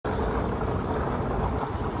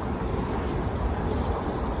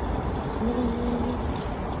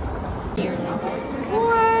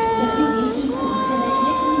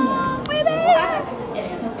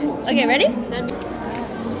Okay, ready?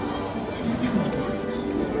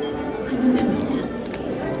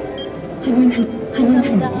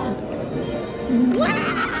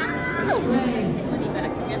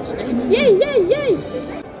 Yay, yay, yay!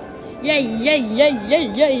 Yay, yay, yay, yay,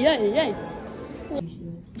 yay, yay, yay!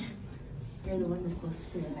 You're the one that's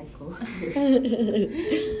closest to the high school.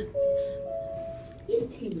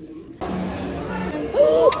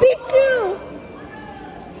 Oh, Big Sue!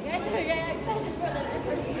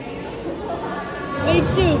 Big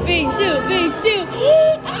Sue, Big Sue, Big Sue!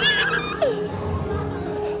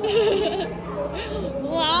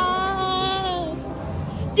 Wow!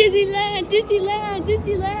 Disneyland, Disneyland,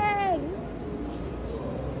 Disneyland!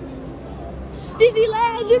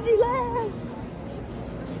 Disneyland, Disneyland!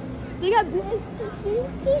 They got big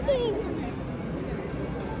chicken!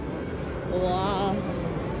 Wow!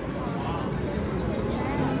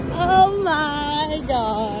 Oh my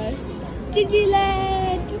gosh!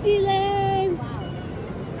 Disneyland, Disneyland!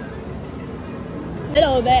 A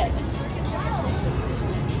little bit.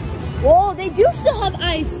 Whoa, they do still have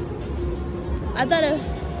ice. I thought it.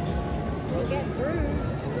 We'll get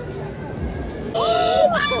bruised.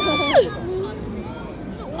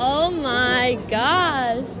 Oh my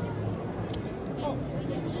gosh.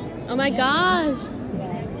 Oh my gosh.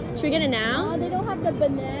 Should we get it now? Oh, they don't have the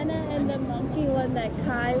banana and the monkey one that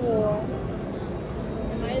Kai wore.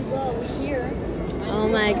 Might as well. We're here. Oh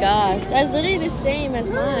my gosh. That's literally the same as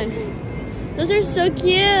mine. Those are so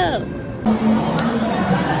cute.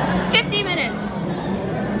 50 minutes.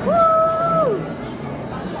 Woo!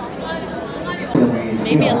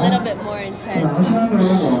 Maybe a little bit more intense.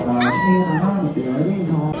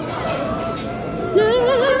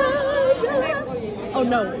 Oh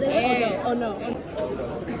no. Oh no.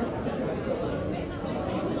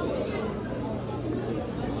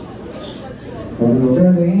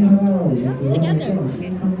 Together.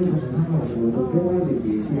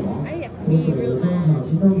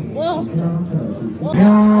 Whoa.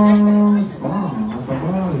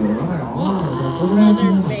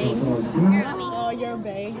 Another bangs. Oh, your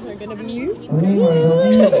bangs are gonna be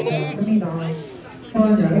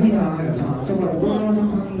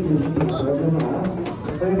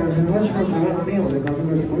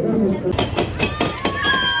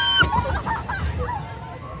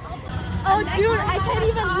Oh, dude, I can't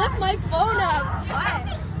even lift my phone up.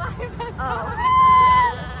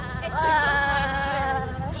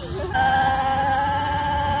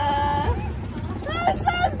 I'm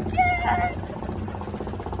so scared.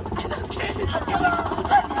 I'm so scared.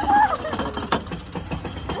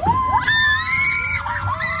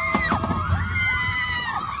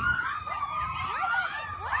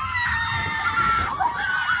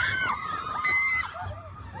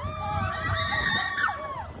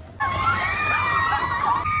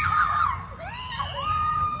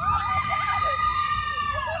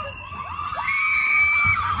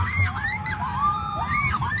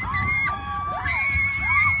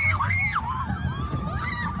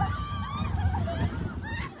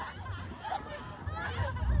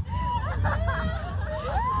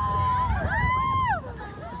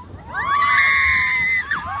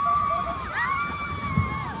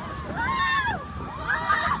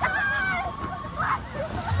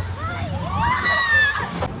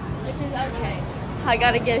 I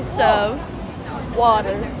gotta get some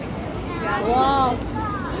water. Wow.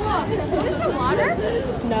 Is this water?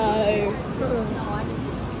 No.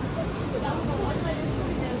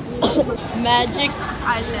 Magic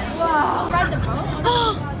Island. Wow. Ride the boat?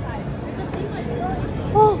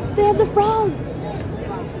 Oh, they have the frog.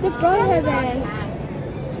 The frog heaven.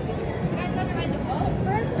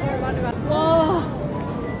 Whoa.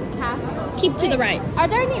 Keep to the right. Are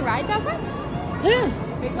there any rides out there? Yeah.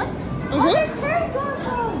 Big ones? Uh-huh. Oh, there's cherry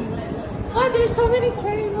blossoms. Oh, there's so many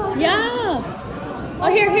cherry blossoms. Yeah. Oh,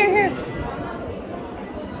 here.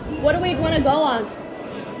 What do we want to go on?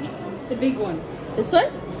 The big one. This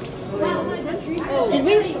one? Wow, Did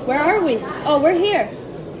we? Where are we? Oh, we're here.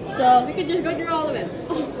 So we could just go through all of it.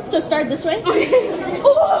 So start this way. Okay.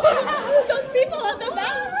 Oh, those people on the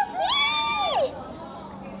back.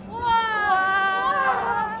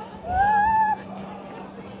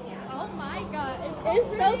 Oh my god. It's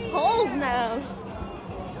so cold now.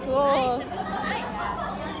 Cool.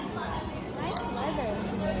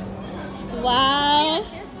 Wow.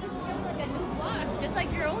 Just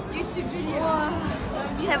like your old YouTube videos.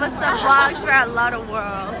 Give us some vlogs for a Lotte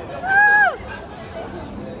world.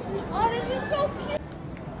 Oh, this is so cute.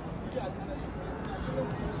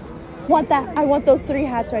 Want that? I want those 3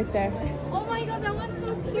 hats right there. Oh my god, that one's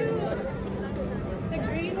so cute. The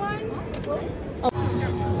green one. Oh.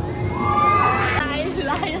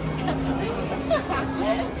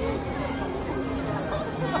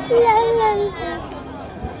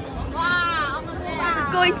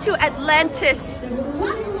 We're going to Atlantis.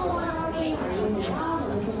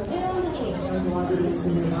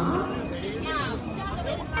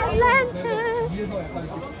 Atlantis.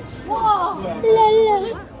 Whoa.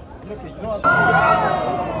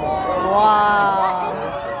 Wow.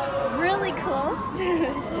 Really close.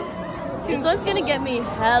 This one's gonna get me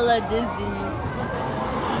hella dizzy.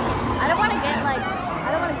 I don't want to get like,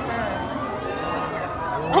 I don't want to turn.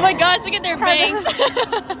 Oh my gosh, look at their bangs.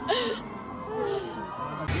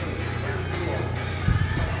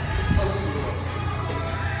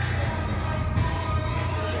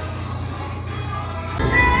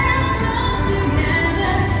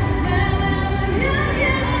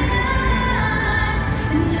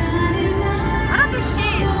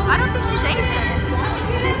 I don't think she's Asian.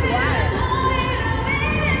 She's white.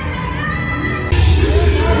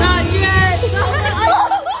 Not yet.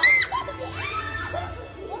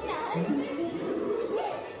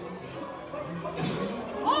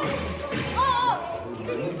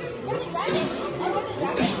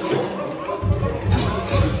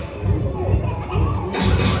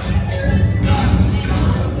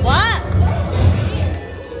 What?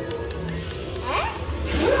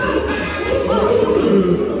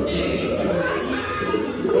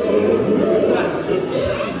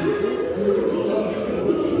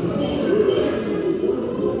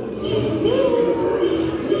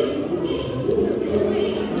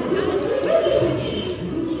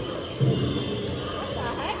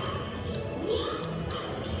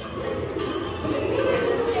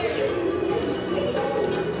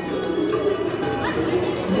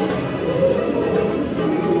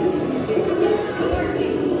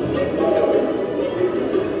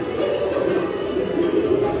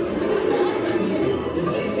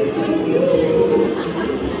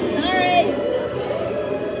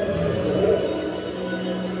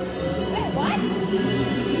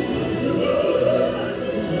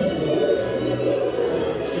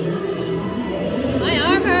 My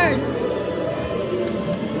arm hurts.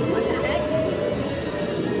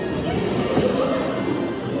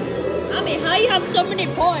 I mean, how you have so many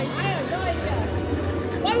points? I have no idea.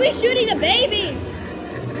 Why are we shooting the baby?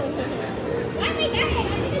 I think I can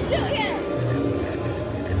shoot him.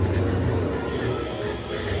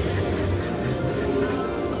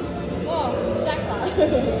 Oh, jackpot.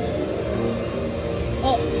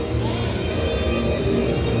 Oh.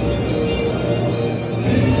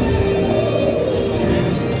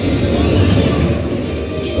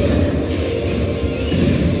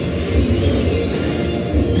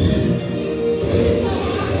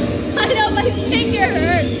 I know my finger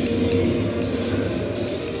hurts.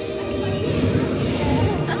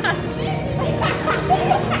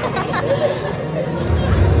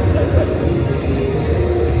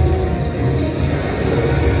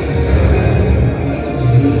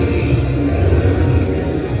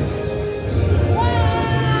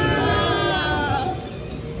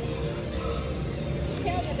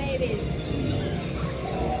 Kill the babies.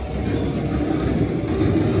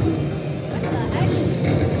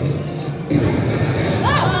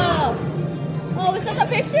 Oh! Oh, is that the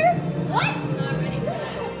picture? What? Not ready for that.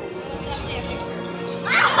 That was definitely a picture.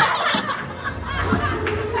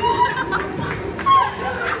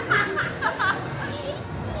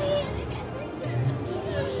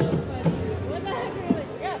 What the heck are you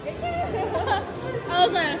like? Yeah, picture. I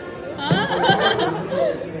was like, huh?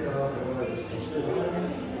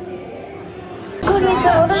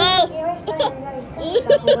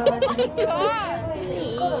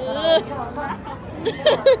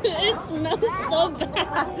 It smells so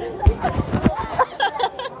bad.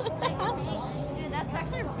 Dude, that's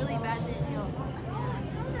actually a really bad deal.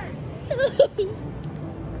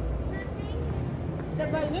 The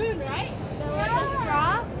balloon, right? The one with the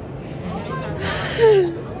straw?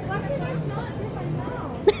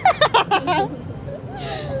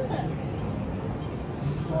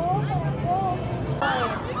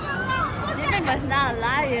 Jimmy was not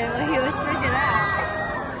lying when he was freaking out.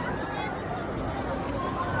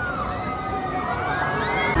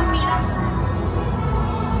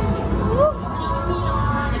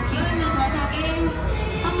 비어있는 좌석에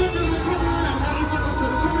한 분들은 차분 안 가계시고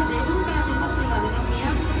전체로 4분까지 탑승 가능합니다.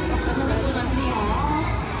 다섯 분한테요.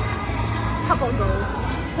 Couple goals.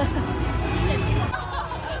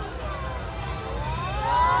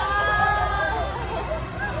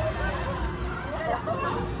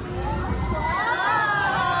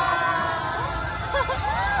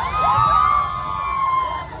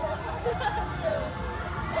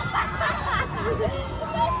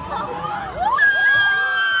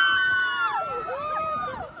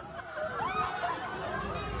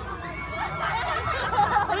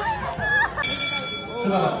 Oh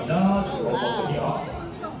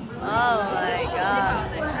my god.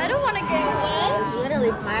 I don't want to get wet. It's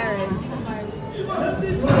literally pirates.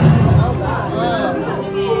 Oh god.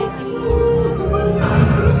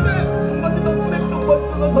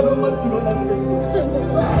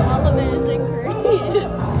 All of it is in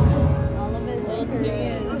Korean. All of it is so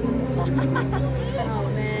Korean. Oh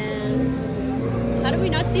man. How do we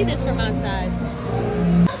not see this from outside?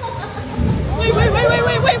 Wait.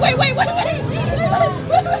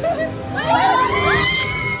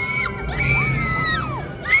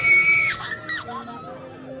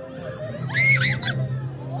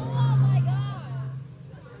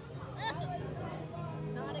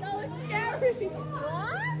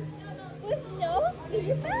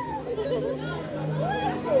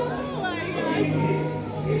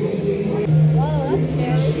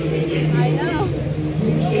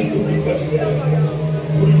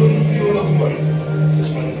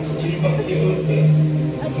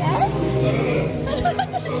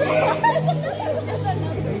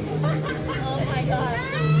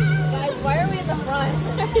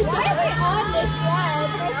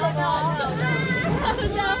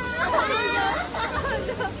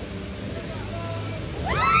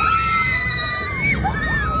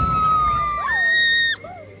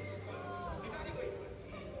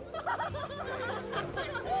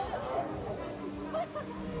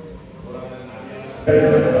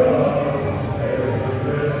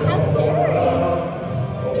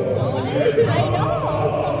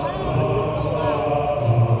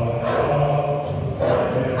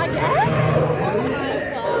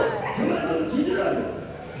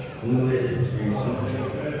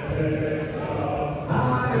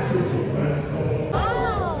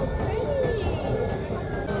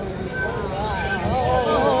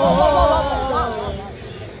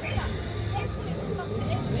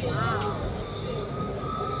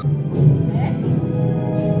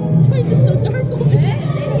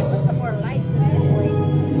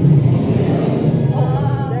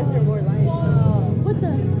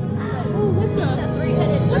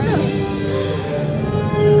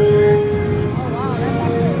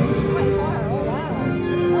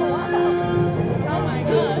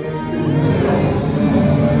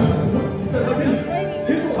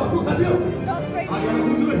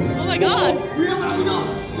 Oh my god.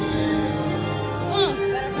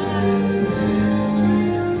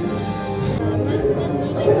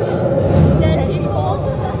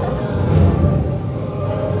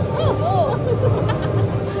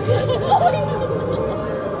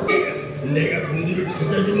 내가 공주를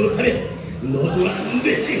찾아주지 못하면 너도 안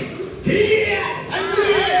되지. 안 돼.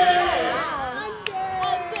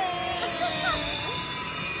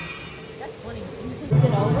 Is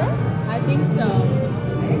it over? I think so.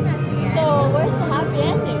 So where's the happy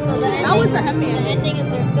ending? So the ending, that was the happy The ending. ending is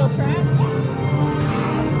they're still trapped.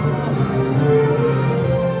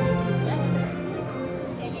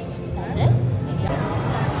 That's it?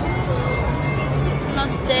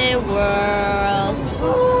 Lotte World.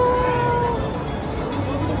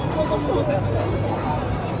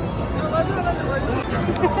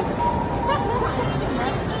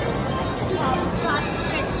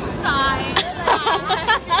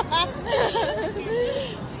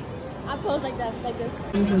 I pose like that, like this.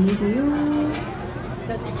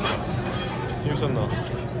 재밌었나?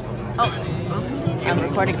 I'm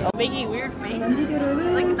recording. Oh, making weird faces.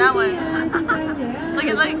 Look at that one. look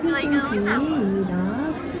at that one.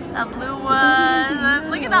 That blue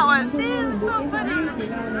one. Look at that one. See, it's so funny.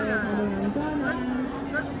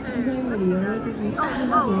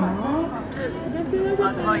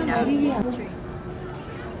 Oh, slowing down.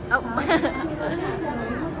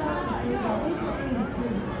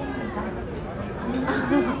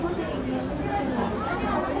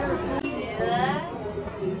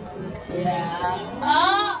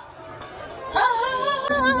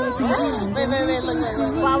 Wait,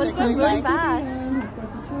 look. Wow, it's going really fast.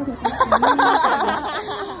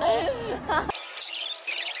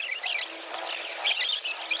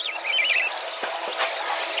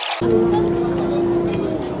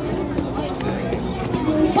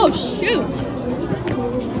 Oh shoot!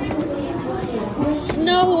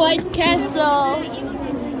 Snow White Castle.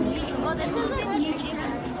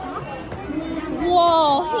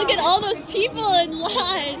 Whoa! Look at all those people in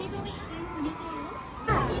line.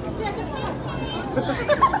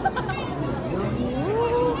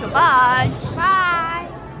 Goodbye. Bye.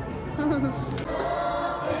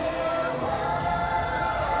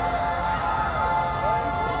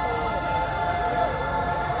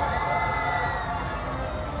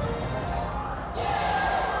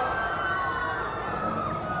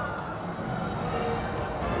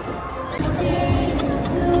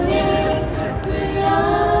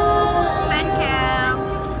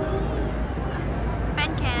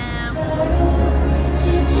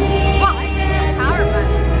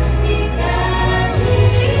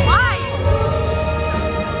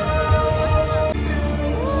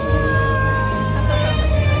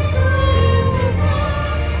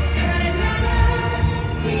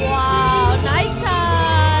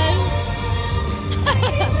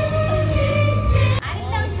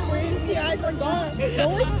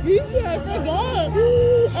 god!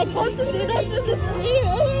 I can't see that through the screen.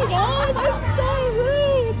 Oh my god, that's so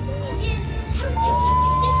rude.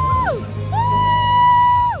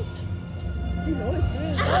 See, no, it's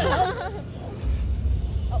good.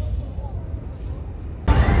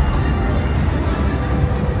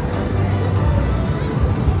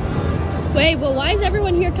 Wait, but why is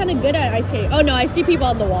everyone here kind of good at ice skating? Oh no, I see people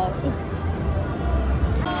on the wall.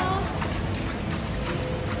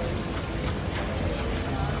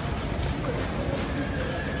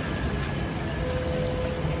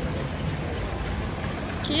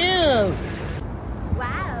 Cute.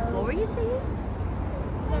 Wow. What were you singing?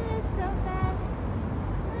 Love is so bad.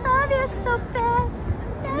 Love is so bad.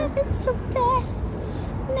 Love is so bad.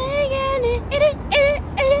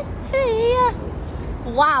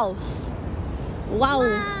 Wow. Wow.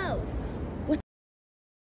 What?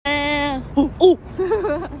 Oh.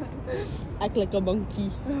 Act like a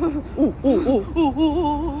monkey.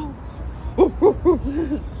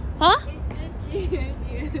 Huh? You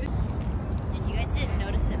guys didn't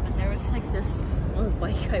notice it, but there was like this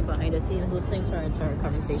white guy behind us. He was listening to our entire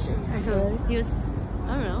conversation. He was,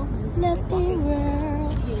 I don't know, he was like walking,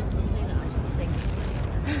 and he was listening to us just sing.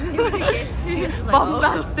 He was just like,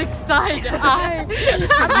 bombastic side eye.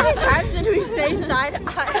 How many times did we say side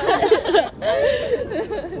eye?